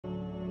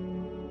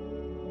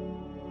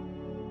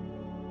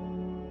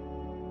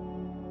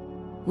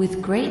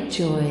With great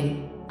joy,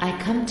 I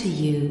come to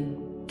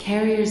you,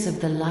 carriers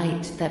of the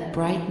light that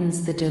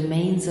brightens the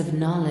domains of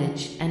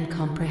knowledge and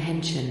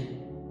comprehension.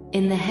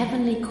 In the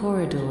heavenly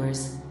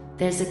corridors,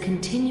 there's a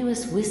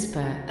continuous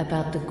whisper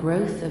about the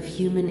growth of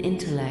human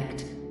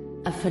intellect,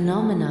 a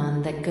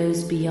phenomenon that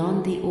goes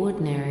beyond the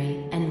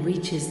ordinary and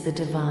reaches the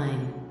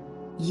divine.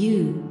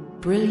 You,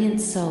 brilliant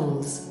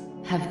souls,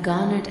 have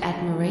garnered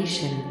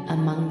admiration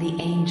among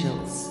the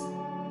angels.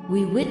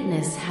 We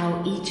witness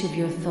how each of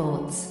your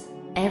thoughts,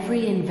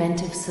 every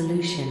inventive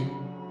solution,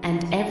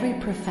 and every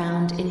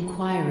profound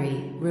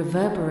inquiry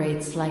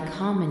reverberates like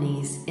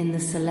harmonies in the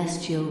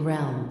celestial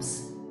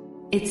realms.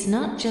 It's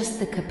not just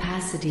the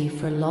capacity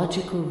for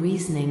logical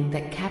reasoning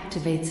that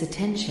captivates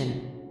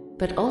attention,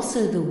 but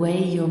also the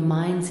way your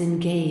minds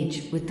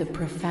engage with the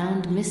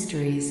profound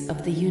mysteries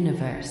of the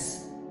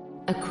universe.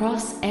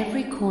 Across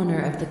every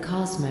corner of the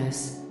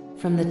cosmos,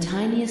 from the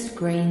tiniest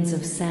grains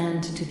of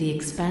sand to the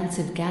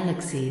expansive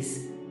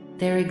galaxies,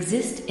 there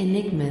exist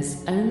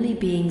enigmas only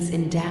beings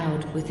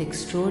endowed with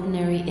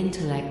extraordinary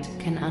intellect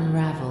can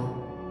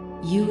unravel.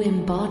 You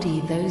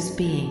embody those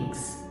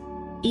beings.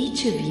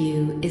 Each of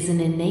you is an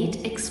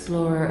innate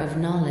explorer of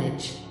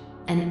knowledge,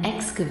 an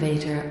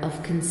excavator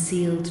of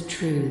concealed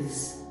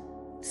truths.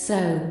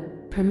 So,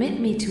 permit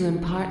me to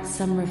impart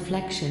some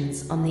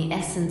reflections on the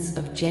essence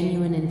of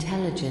genuine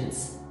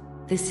intelligence,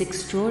 this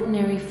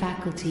extraordinary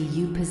faculty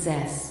you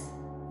possess,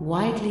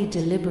 widely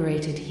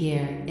deliberated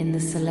here in the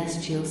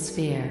celestial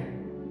sphere.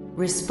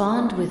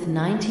 Respond with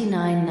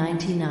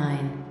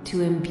 9999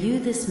 to imbue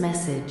this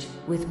message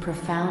with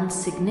profound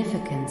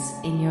significance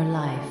in your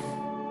life.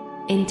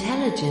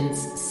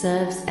 Intelligence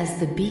serves as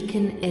the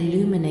beacon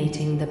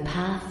illuminating the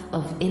path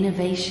of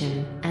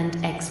innovation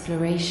and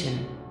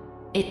exploration.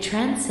 It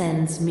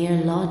transcends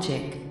mere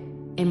logic,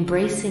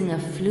 embracing a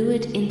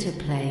fluid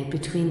interplay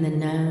between the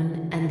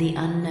known and the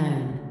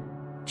unknown.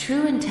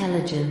 True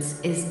intelligence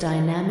is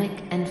dynamic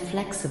and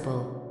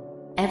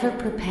flexible, ever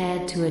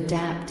prepared to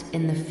adapt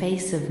in the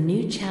face of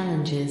new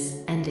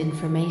challenges and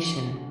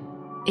information.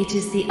 It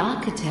is the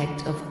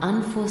architect of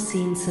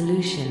unforeseen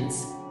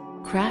solutions,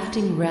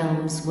 crafting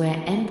realms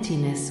where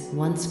emptiness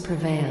once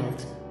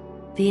prevailed.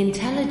 The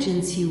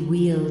intelligence you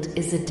wield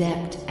is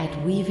adept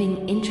at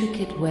weaving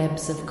intricate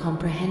webs of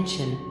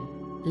comprehension,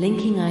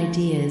 linking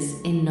ideas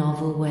in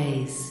novel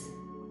ways.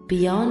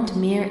 Beyond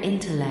mere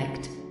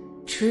intellect,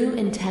 true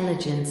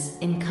intelligence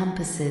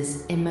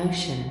encompasses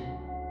emotion.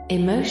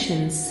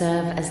 Emotions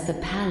serve as the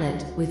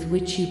palette with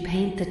which you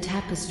paint the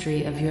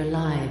tapestry of your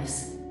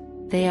lives.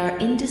 They are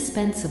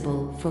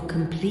indispensable for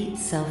complete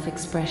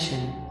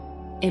self-expression.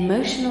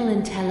 Emotional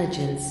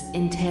intelligence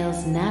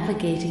entails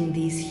navigating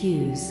these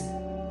hues,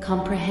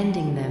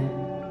 comprehending them,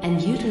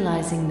 and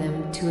utilizing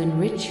them to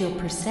enrich your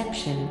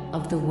perception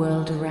of the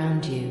world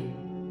around you.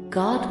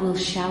 God will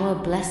shower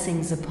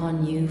blessings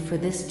upon you for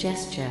this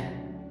gesture,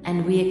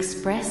 and we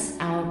express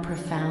our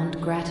profound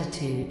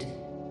gratitude.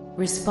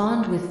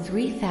 Respond with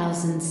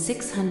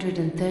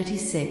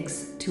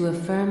 3636 to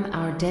affirm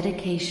our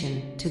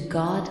dedication to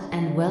God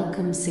and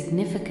welcome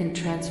significant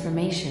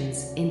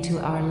transformations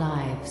into our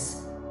lives.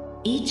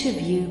 Each of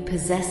you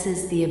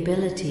possesses the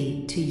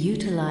ability to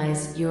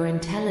utilize your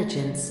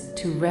intelligence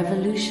to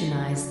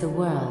revolutionize the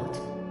world.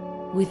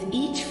 With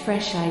each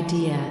fresh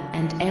idea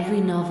and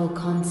every novel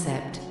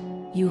concept,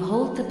 you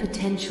hold the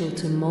potential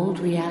to mold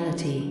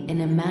reality in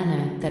a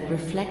manner that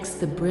reflects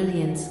the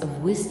brilliance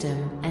of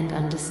wisdom and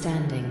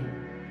understanding.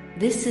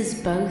 This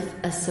is both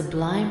a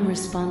sublime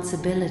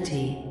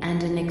responsibility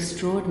and an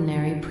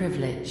extraordinary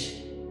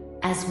privilege.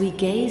 As we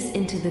gaze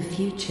into the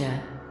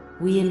future,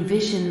 we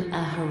envision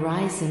a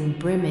horizon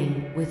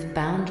brimming with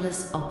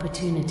boundless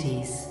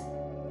opportunities.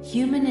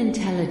 Human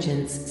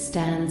intelligence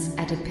stands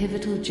at a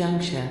pivotal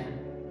juncture,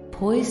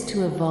 poised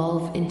to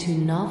evolve into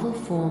novel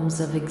forms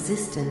of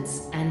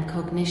existence and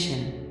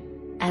cognition.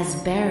 As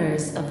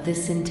bearers of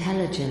this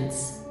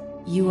intelligence,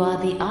 you are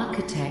the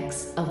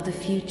architects of the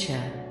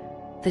future.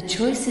 The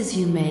choices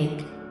you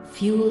make,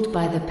 fueled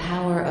by the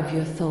power of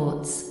your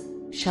thoughts,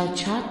 shall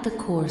chart the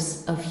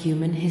course of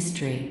human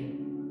history.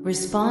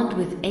 Respond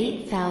with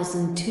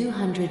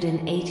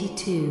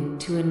 8282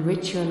 to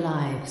enrich your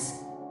lives,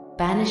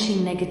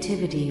 banishing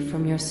negativity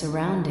from your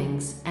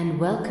surroundings and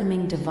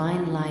welcoming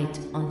divine light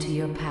onto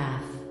your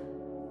path.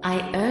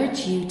 I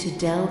urge you to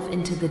delve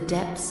into the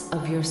depths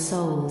of your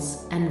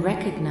souls and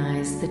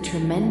recognize the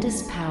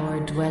tremendous power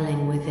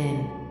dwelling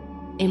within.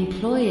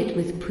 Employ it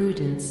with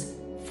prudence,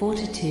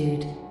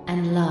 fortitude,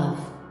 and love,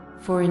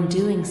 for in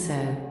doing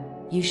so,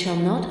 you shall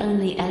not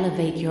only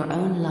elevate your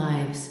own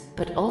lives,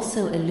 but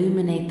also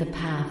illuminate the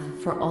path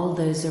for all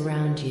those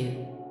around you.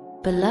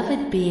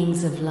 Beloved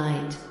beings of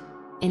light,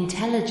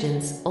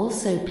 intelligence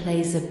also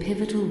plays a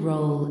pivotal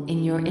role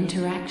in your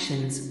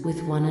interactions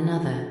with one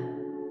another.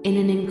 In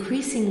an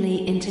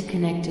increasingly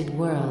interconnected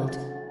world,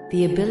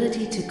 the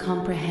ability to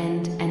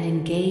comprehend and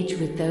engage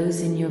with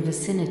those in your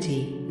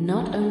vicinity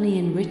not only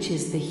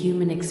enriches the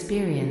human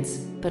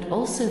experience, but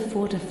also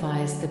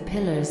fortifies the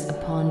pillars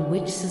upon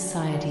which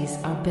societies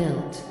are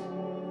built.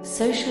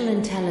 Social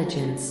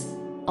intelligence,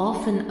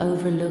 often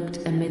overlooked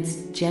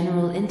amidst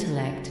general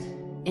intellect,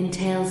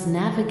 entails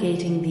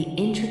navigating the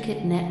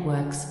intricate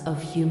networks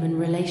of human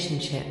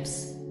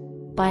relationships.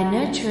 By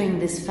nurturing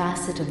this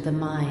facet of the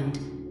mind,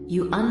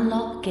 you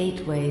unlock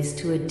gateways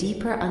to a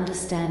deeper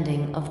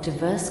understanding of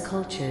diverse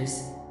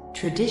cultures,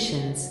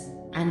 traditions,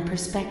 and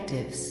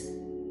perspectives.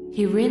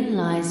 Herein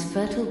lies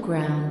fertile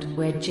ground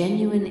where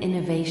genuine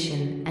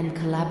innovation and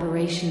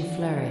collaboration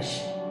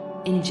flourish,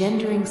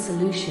 engendering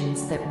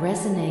solutions that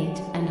resonate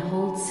and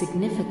hold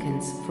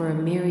significance for a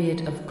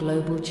myriad of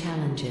global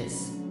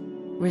challenges.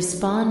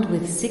 Respond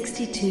with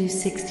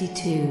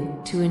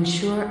 6262 to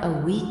ensure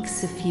a week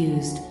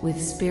suffused with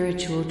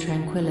spiritual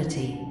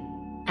tranquility.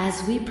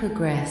 As we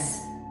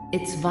progress,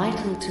 it's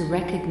vital to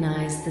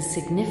recognize the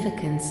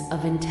significance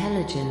of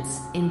intelligence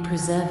in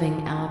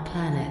preserving our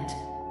planet.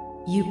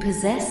 You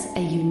possess a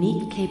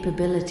unique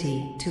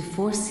capability to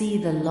foresee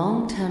the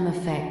long-term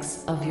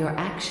effects of your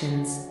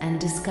actions and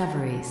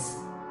discoveries.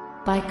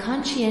 By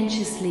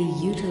conscientiously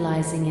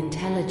utilizing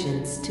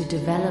intelligence to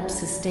develop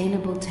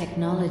sustainable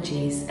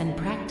technologies and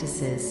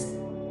practices,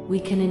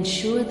 we can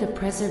ensure the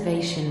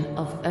preservation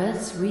of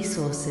Earth's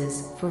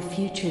resources for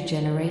future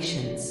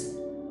generations.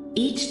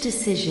 Each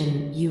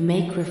decision you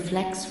make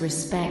reflects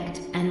respect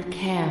and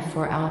care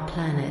for our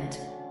planet.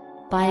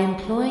 By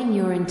employing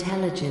your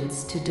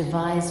intelligence to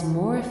devise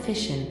more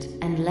efficient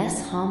and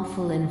less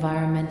harmful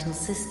environmental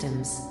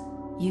systems,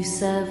 you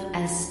serve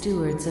as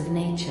stewards of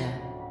nature.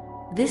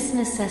 This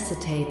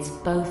necessitates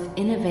both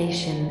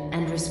innovation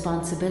and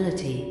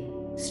responsibility,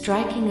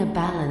 striking a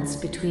balance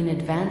between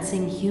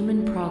advancing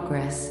human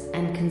progress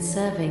and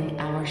conserving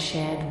our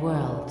shared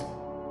world.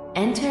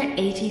 Enter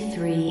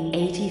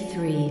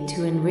 8383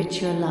 to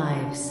enrich your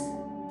lives,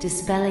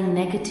 dispelling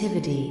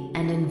negativity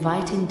and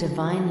inviting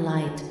divine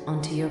light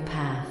onto your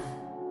path.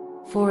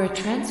 For a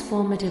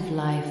transformative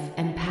life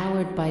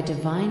empowered by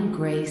divine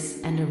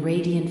grace and a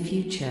radiant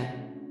future,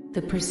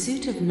 the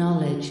pursuit of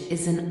knowledge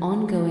is an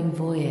ongoing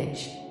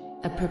voyage,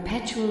 a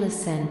perpetual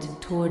ascent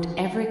toward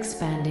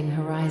ever-expanding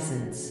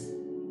horizons.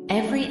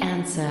 Every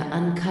answer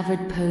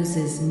uncovered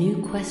poses new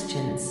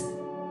questions,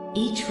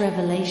 each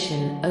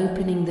revelation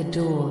opening the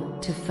door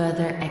to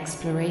further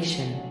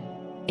exploration.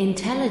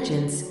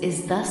 Intelligence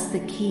is thus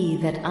the key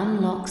that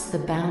unlocks the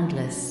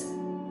boundless,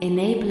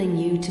 enabling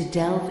you to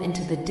delve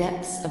into the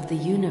depths of the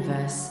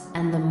universe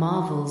and the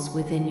marvels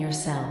within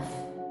yourself.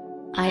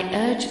 I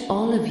urge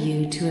all of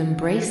you to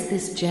embrace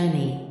this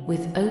journey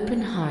with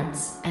open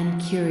hearts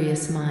and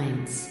curious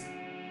minds.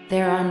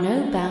 There are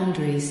no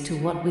boundaries to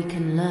what we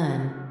can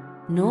learn,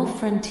 nor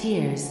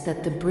frontiers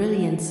that the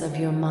brilliance of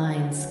your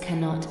minds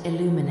cannot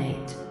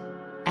illuminate.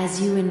 As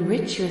you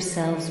enrich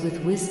yourselves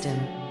with wisdom,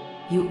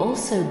 you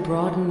also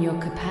broaden your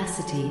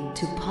capacity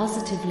to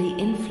positively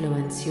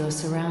influence your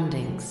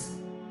surroundings.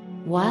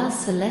 While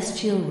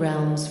celestial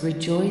realms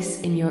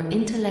rejoice in your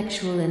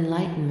intellectual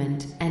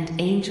enlightenment and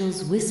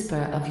angels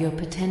whisper of your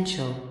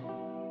potential,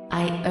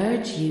 I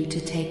urge you to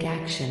take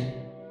action.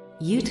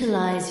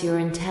 Utilize your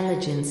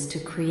intelligence to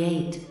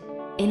create,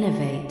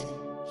 innovate,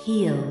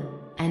 heal,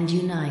 and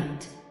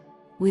unite.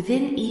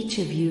 Within each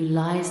of you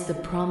lies the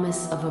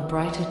promise of a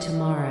brighter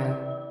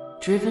tomorrow,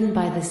 driven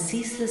by the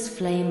ceaseless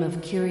flame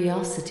of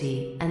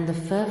curiosity and the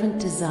fervent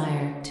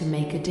desire to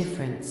make a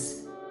difference.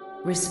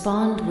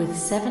 Respond with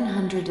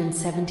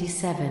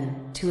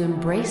 777 to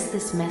embrace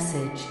this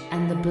message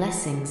and the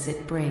blessings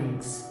it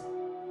brings.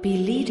 Be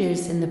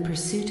leaders in the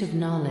pursuit of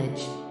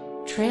knowledge,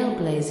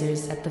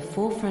 trailblazers at the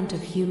forefront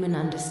of human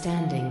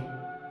understanding,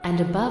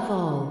 and above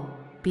all,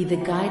 be the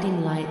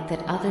guiding light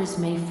that others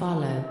may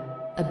follow,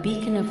 a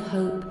beacon of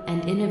hope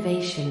and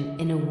innovation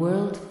in a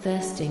world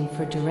thirsting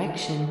for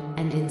direction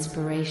and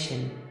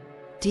inspiration.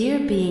 Dear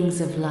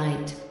beings of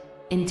light,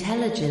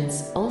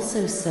 intelligence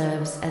also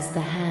serves as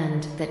the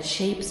hand that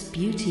shapes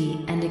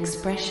beauty and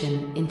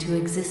expression into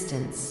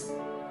existence.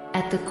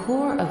 At the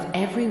core of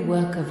every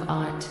work of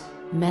art,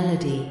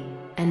 melody,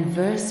 and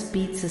verse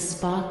beats a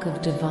spark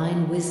of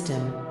divine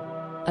wisdom,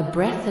 a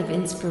breath of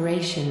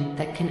inspiration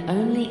that can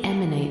only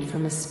emanate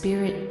from a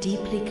spirit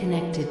deeply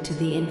connected to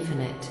the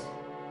infinite.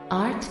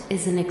 Art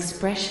is an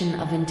expression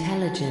of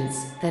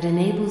intelligence that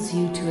enables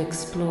you to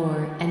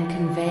explore and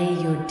convey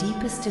your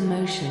deepest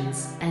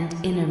emotions and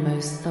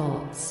innermost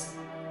thoughts.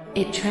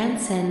 It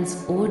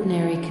transcends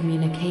ordinary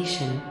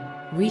communication,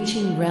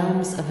 reaching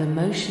realms of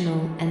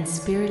emotional and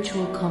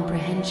spiritual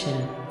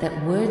comprehension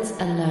that words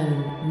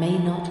alone may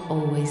not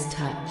always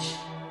touch.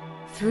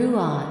 Through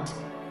art,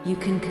 you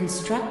can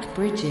construct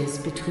bridges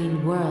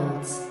between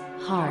worlds,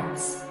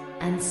 hearts,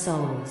 and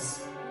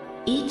souls.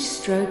 Each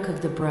stroke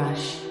of the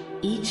brush,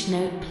 each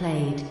note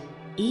played,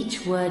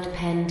 each word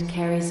penned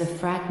carries a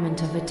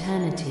fragment of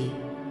eternity,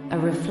 a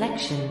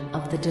reflection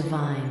of the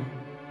divine.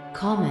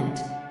 Comment,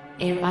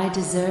 ere I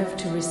deserve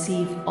to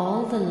receive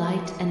all the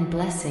light and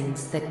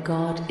blessings that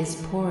God is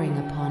pouring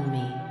upon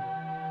me.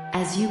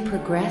 As you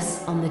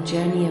progress on the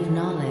journey of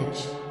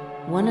knowledge,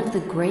 one of the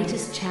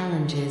greatest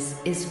challenges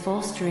is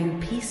fostering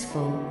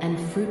peaceful and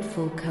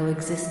fruitful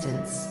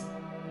coexistence.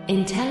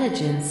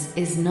 Intelligence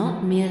is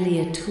not merely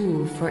a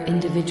tool for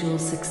individual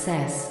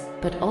success,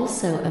 but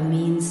also a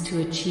means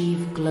to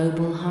achieve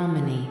global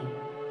harmony.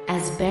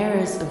 As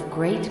bearers of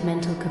great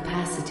mental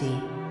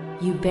capacity,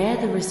 you bear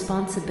the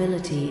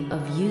responsibility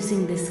of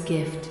using this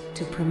gift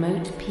to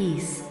promote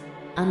peace,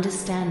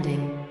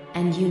 understanding,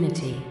 and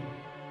unity.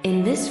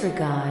 In this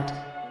regard,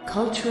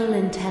 cultural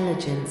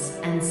intelligence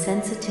and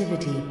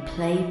sensitivity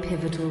play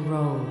pivotal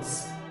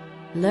roles.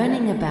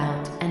 Learning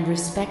about and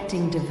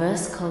respecting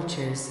diverse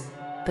cultures,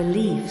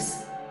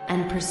 beliefs,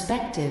 and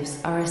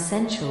perspectives are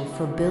essential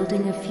for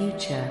building a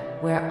future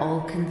where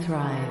all can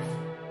thrive.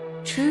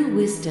 True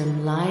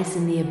wisdom lies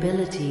in the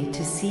ability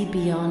to see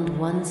beyond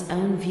one's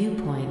own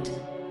viewpoint,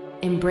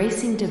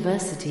 embracing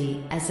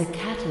diversity as a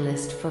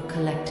catalyst for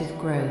collective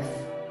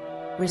growth.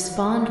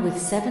 Respond with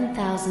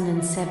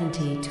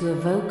 7070 to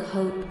evoke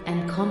hope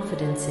and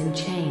confidence in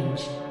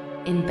change,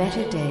 in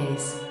better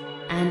days,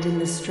 and in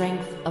the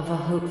strength of a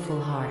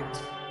hopeful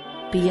heart.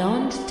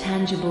 Beyond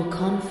tangible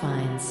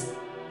confines,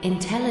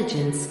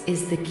 intelligence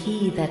is the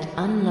key that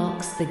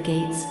unlocks the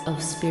gates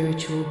of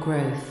spiritual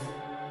growth.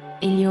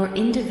 In your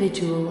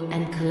individual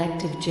and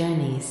collective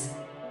journeys,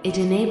 it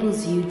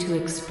enables you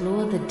to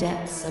explore the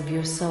depths of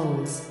your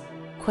souls,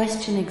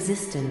 question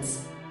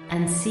existence,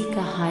 and seek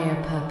a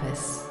higher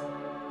purpose.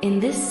 In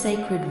this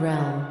sacred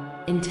realm,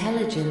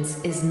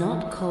 intelligence is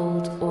not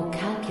cold or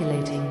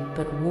calculating,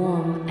 but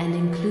warm and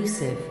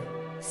inclusive,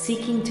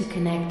 seeking to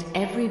connect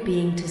every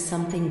being to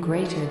something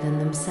greater than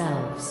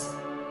themselves.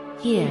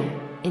 Here,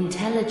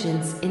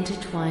 intelligence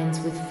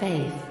intertwines with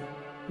faith,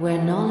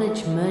 where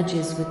knowledge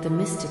merges with the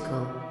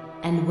mystical,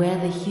 and where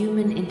the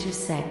human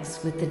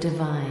intersects with the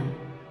divine.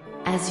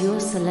 As your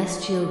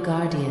celestial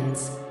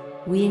guardians,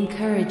 we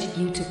encourage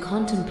you to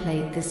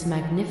contemplate this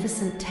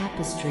magnificent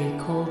tapestry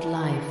called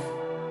life,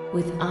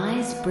 with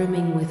eyes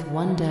brimming with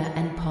wonder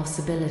and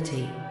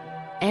possibility.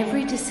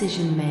 Every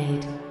decision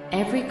made,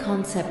 every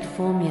concept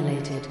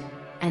formulated,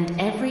 and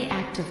every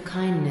act of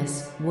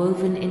kindness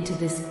woven into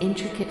this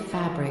intricate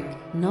fabric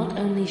not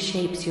only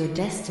shapes your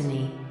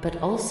destiny,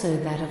 but also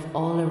that of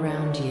all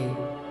around you.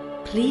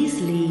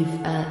 Please leave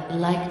a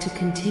like to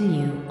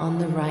continue on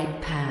the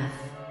right path.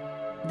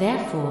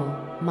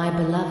 Therefore, my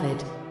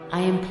beloved,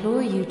 I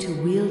implore you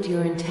to wield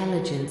your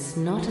intelligence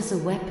not as a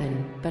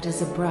weapon, but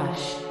as a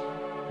brush,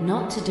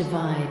 not to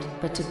divide,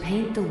 but to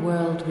paint the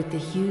world with the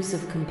hues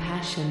of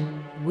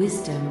compassion,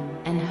 wisdom,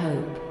 and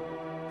hope.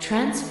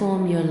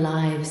 Transform your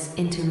lives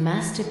into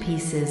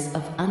masterpieces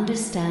of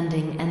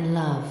understanding and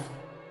love,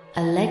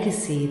 a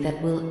legacy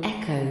that will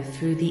echo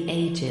through the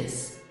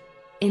ages.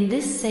 In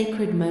this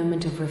sacred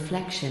moment of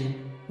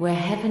reflection, where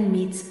heaven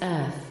meets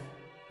earth,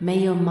 may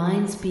your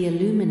minds be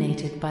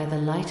illuminated by the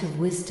light of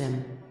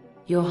wisdom,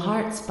 your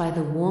hearts by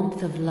the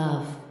warmth of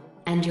love,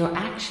 and your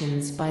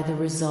actions by the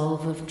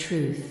resolve of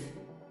truth.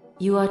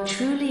 You are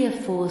truly a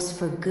force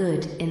for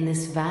good in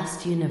this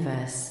vast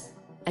universe,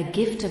 a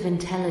gift of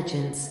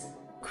intelligence,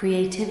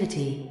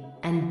 creativity,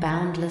 and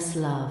boundless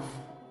love.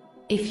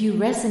 If you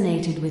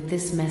resonated with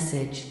this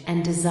message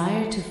and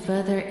desire to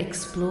further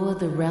explore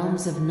the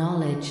realms of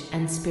knowledge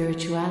and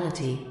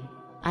spirituality,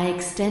 I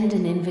extend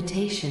an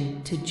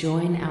invitation to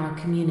join our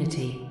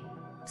community.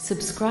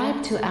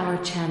 Subscribe to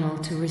our channel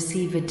to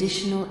receive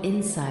additional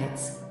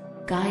insights,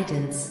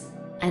 guidance,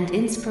 and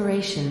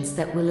inspirations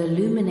that will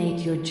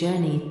illuminate your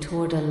journey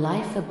toward a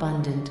life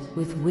abundant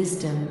with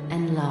wisdom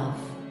and love.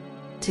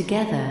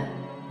 Together,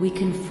 we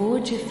can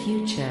forge a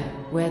future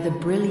where the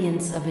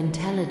brilliance of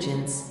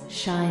intelligence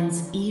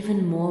shines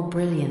even more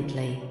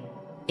brilliantly.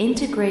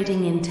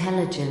 Integrating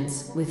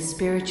intelligence with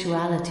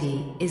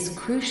spirituality is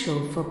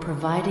crucial for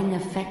providing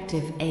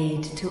effective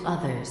aid to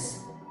others.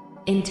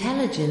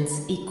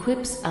 Intelligence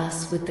equips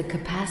us with the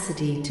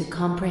capacity to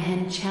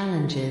comprehend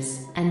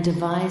challenges and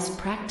devise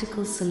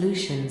practical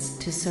solutions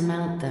to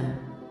surmount them.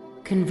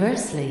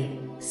 Conversely,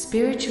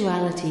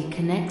 spirituality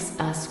connects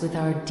us with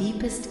our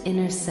deepest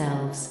inner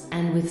selves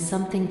and with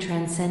something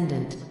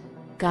transcendent,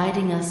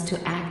 guiding us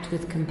to act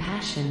with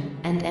compassion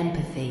and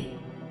empathy.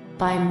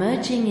 By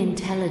merging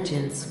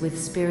intelligence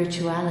with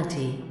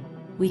spirituality,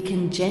 we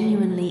can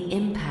genuinely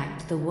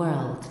impact the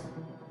world.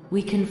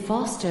 We can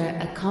foster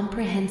a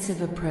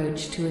comprehensive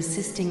approach to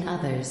assisting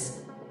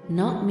others,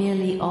 not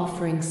merely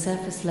offering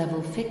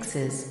surface-level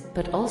fixes,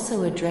 but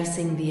also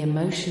addressing the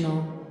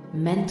emotional,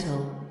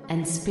 mental,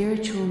 and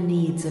spiritual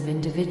needs of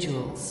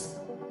individuals.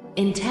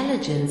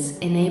 Intelligence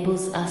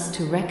enables us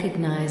to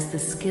recognize the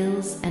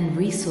skills and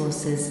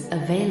resources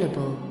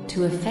available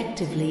to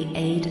effectively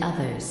aid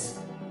others.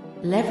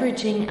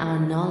 Leveraging our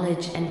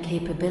knowledge and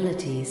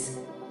capabilities,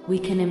 we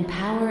can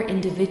empower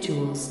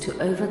individuals to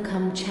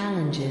overcome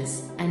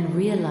challenges and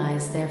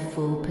realize their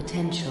full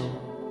potential.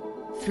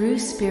 Through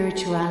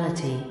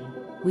spirituality,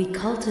 we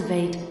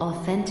cultivate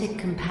authentic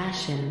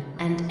compassion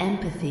and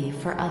empathy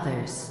for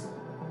others.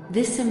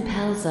 This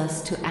impels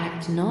us to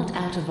act not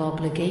out of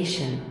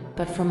obligation,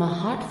 but from a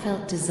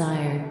heartfelt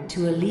desire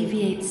to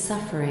alleviate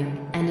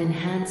suffering and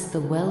enhance the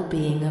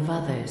well-being of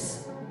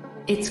others.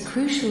 It's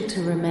crucial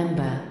to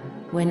remember,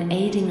 when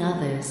aiding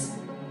others,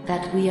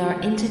 that we are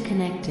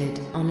interconnected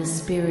on a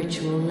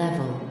spiritual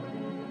level.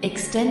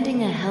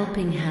 Extending a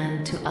helping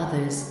hand to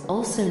others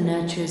also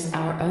nurtures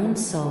our own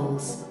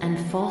souls and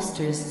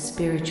fosters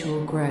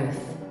spiritual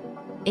growth.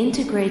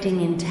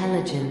 Integrating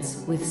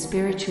intelligence with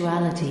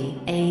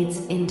spirituality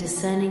aids in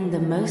discerning the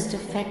most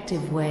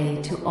effective way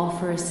to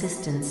offer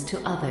assistance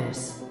to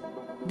others.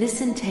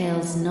 This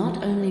entails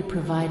not only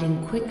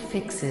providing quick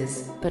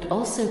fixes, but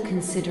also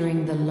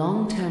considering the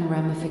long-term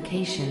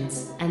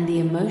ramifications and the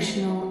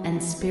emotional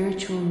and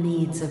spiritual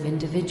needs of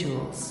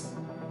individuals.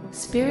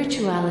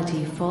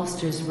 Spirituality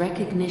fosters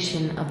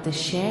recognition of the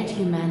shared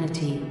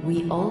humanity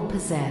we all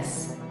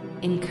possess,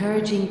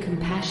 encouraging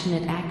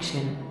compassionate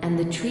action and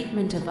the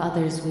treatment of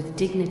others with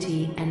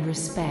dignity and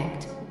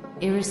respect,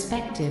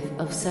 irrespective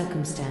of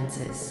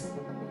circumstances.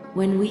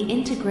 When we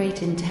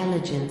integrate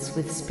intelligence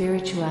with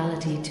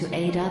spirituality to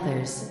aid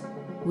others,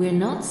 we're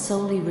not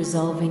solely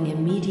resolving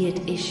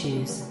immediate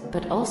issues,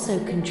 but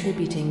also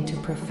contributing to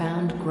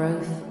profound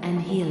growth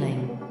and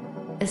healing.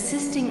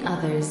 Assisting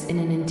others in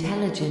an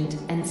intelligent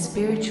and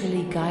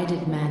spiritually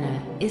guided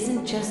manner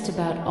isn't just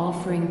about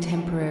offering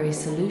temporary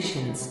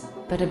solutions,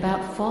 but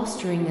about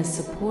fostering a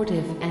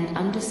supportive and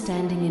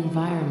understanding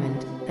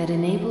environment that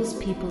enables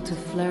people to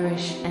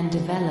flourish and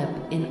develop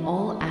in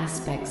all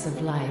aspects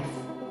of life.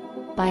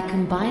 By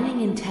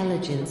combining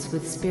intelligence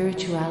with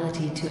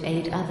spirituality to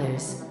aid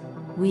others,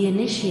 we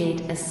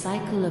initiate a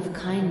cycle of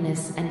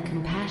kindness and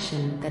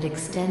compassion that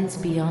extends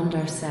beyond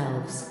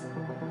ourselves,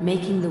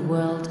 making the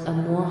world a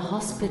more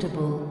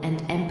hospitable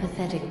and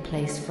empathetic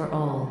place for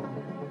all.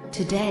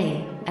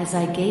 Today, as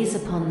I gaze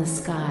upon the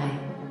sky,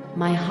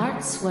 my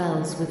heart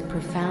swells with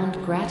profound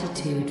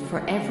gratitude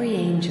for every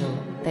angel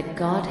that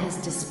God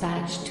has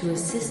dispatched to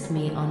assist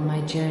me on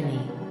my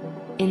journey.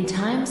 In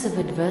times of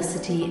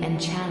adversity and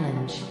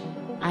challenge,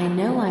 I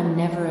know I'm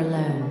never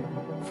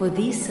alone, for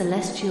these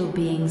celestial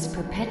beings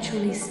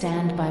perpetually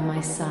stand by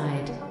my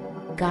side,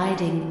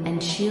 guiding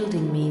and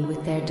shielding me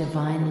with their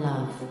divine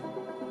love.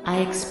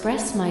 I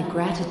express my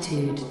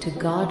gratitude to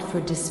God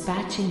for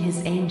dispatching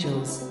His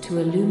angels to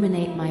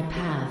illuminate my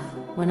path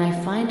when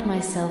I find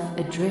myself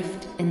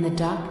adrift in the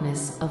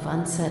darkness of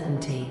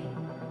uncertainty.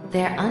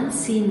 Their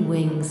unseen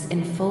wings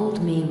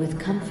enfold me with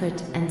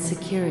comfort and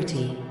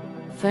security,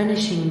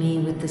 furnishing me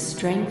with the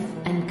strength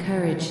and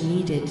courage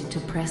needed to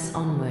press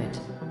onward.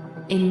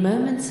 In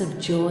moments of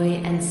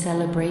joy and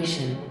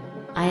celebration,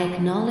 I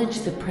acknowledge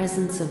the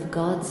presence of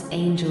God's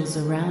angels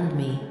around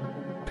me,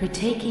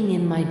 partaking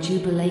in my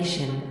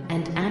jubilation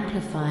and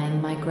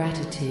amplifying my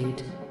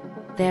gratitude.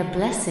 Their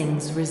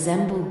blessings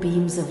resemble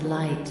beams of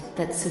light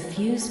that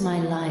suffuse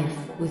my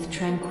life with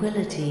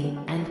tranquility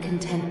and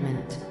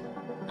contentment.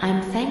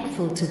 I'm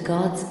thankful to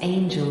God's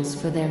angels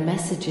for their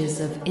messages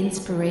of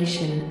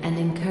inspiration and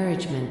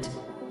encouragement,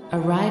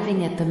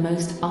 arriving at the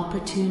most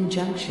opportune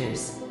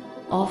junctures,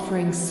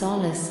 offering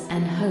solace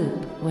and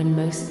hope when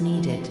most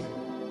needed.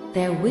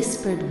 Their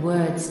whispered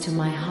words to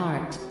my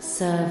heart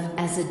serve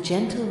as a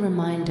gentle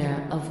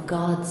reminder of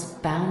God's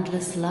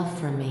boundless love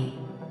for me.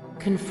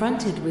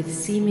 Confronted with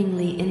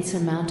seemingly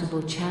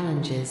insurmountable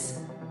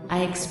challenges,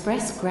 I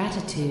express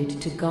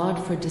gratitude to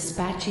God for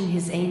dispatching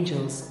His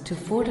angels to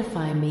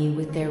fortify me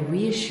with their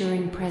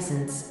reassuring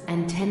presence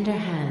and tender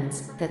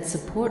hands that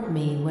support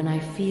me when I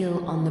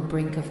feel on the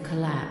brink of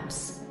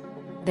collapse.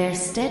 Their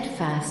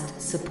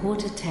steadfast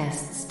support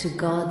attests to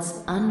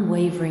God's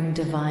unwavering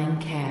divine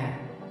care.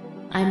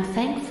 I'm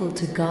thankful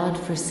to God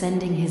for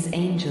sending His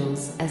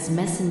angels as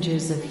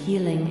messengers of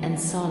healing and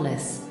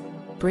solace,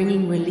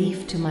 bringing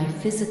relief to my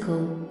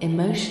physical,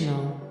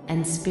 emotional,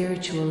 and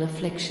spiritual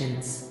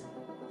afflictions.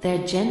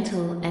 Their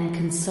gentle and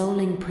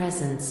consoling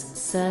presence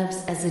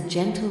serves as a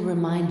gentle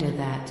reminder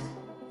that,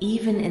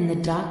 even in the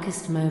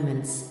darkest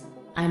moments,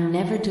 I'm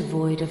never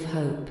devoid of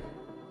hope.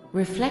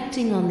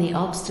 Reflecting on the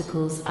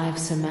obstacles I've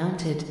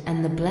surmounted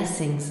and the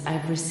blessings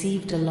I've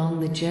received along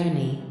the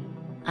journey,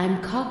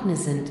 I'm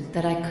cognizant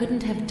that I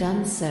couldn't have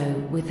done so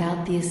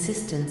without the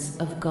assistance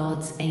of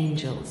God's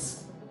angels.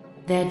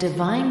 Their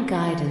divine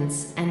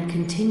guidance and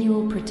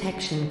continual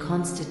protection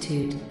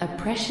constitute a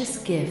precious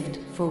gift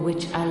for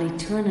which I'll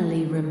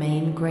eternally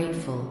remain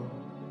grateful.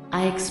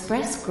 I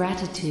express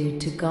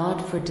gratitude to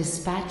God for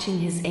dispatching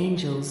His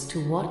angels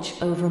to watch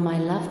over my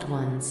loved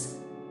ones,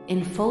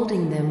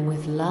 enfolding them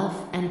with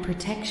love and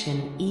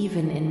protection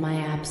even in my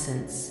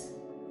absence.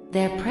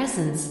 Their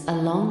presence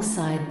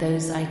alongside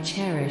those I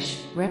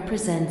cherish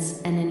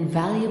represents an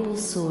invaluable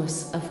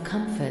source of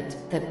comfort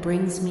that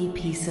brings me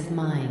peace of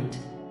mind.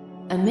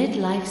 Amid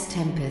life's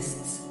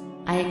tempests,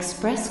 I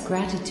express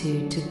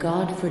gratitude to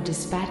God for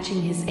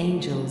dispatching His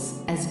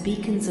angels as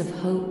beacons of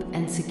hope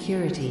and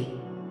security,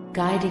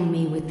 guiding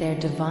me with their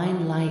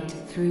divine light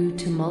through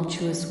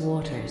tumultuous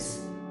waters.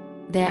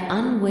 Their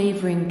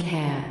unwavering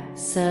care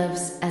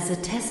serves as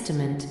a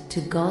testament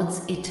to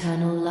God's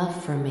eternal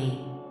love for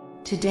me.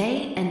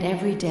 Today and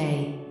every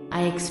day,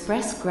 I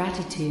express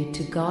gratitude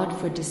to God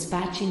for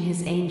dispatching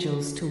His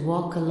angels to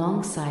walk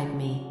alongside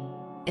me,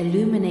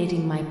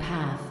 illuminating my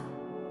path,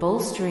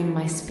 bolstering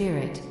my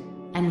spirit,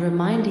 and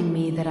reminding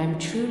me that I'm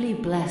truly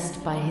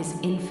blessed by His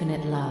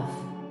infinite love.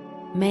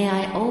 May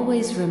I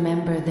always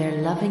remember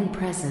their loving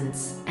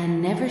presence and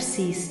never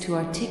cease to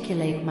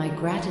articulate my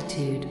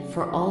gratitude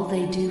for all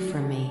they do for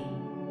me.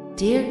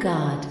 Dear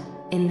God,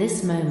 in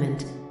this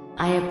moment,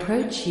 I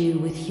approach you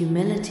with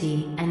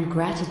humility and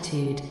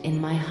gratitude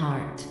in my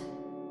heart.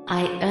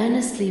 I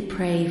earnestly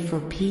pray for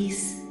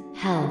peace,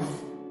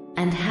 health,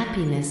 and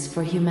happiness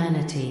for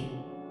humanity.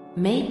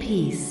 May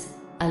peace,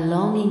 a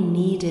longing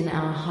need in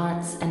our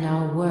hearts and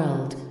our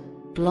world,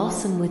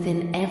 blossom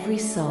within every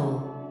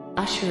soul,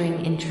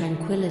 ushering in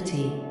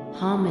tranquility,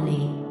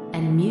 harmony,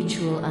 and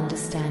mutual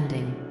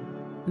understanding.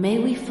 May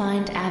we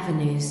find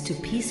avenues to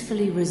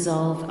peacefully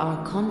resolve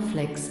our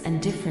conflicts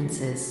and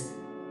differences,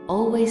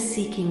 always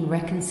seeking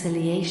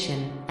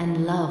reconciliation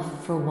and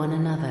love for one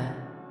another.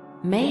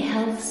 May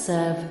health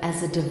serve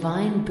as a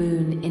divine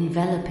boon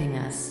enveloping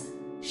us,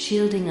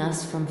 shielding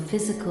us from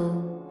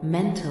physical,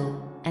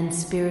 mental, and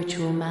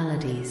spiritual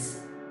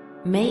maladies.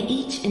 May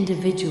each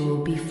individual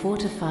be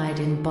fortified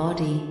in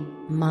body,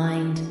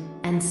 mind,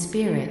 and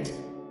spirit,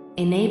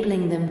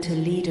 enabling them to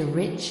lead a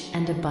rich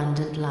and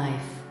abundant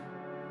life.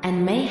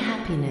 And may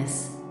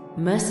happiness,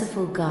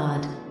 merciful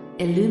God,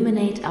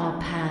 illuminate our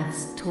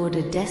paths toward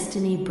a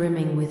destiny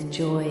brimming with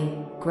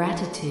joy,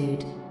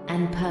 gratitude,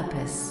 and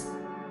purpose.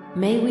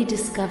 May we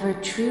discover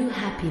true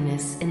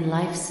happiness in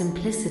life's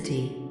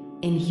simplicity,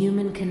 in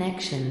human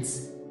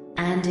connections,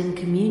 and in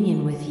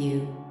communion with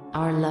you,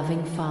 our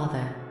loving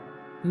Father.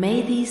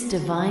 May these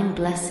divine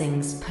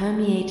blessings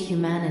permeate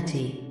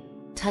humanity,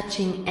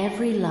 touching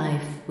every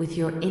life with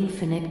your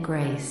infinite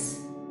grace.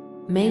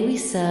 May we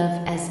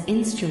serve as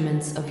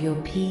instruments of your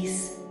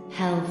peace,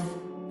 health,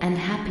 and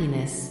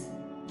happiness,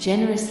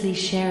 generously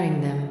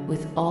sharing them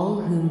with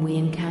all whom we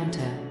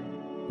encounter.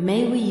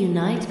 May we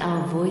unite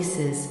our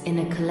voices in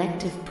a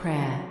collective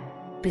prayer,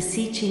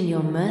 beseeching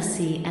your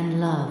mercy and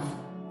love,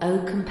 O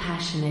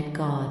compassionate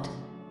God.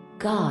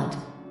 God,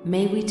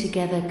 may we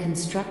together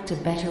construct a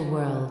better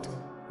world,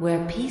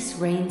 where peace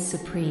reigns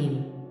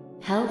supreme,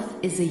 health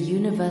is a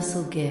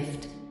universal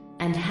gift,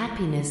 and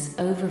happiness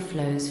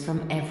overflows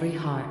from every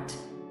heart.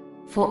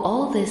 For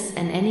all this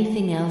and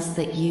anything else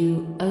that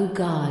you, O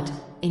God,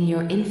 in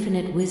your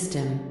infinite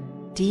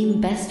wisdom,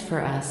 deem best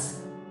for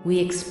us, we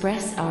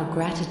express our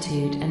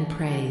gratitude and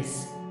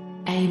praise.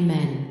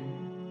 Amen.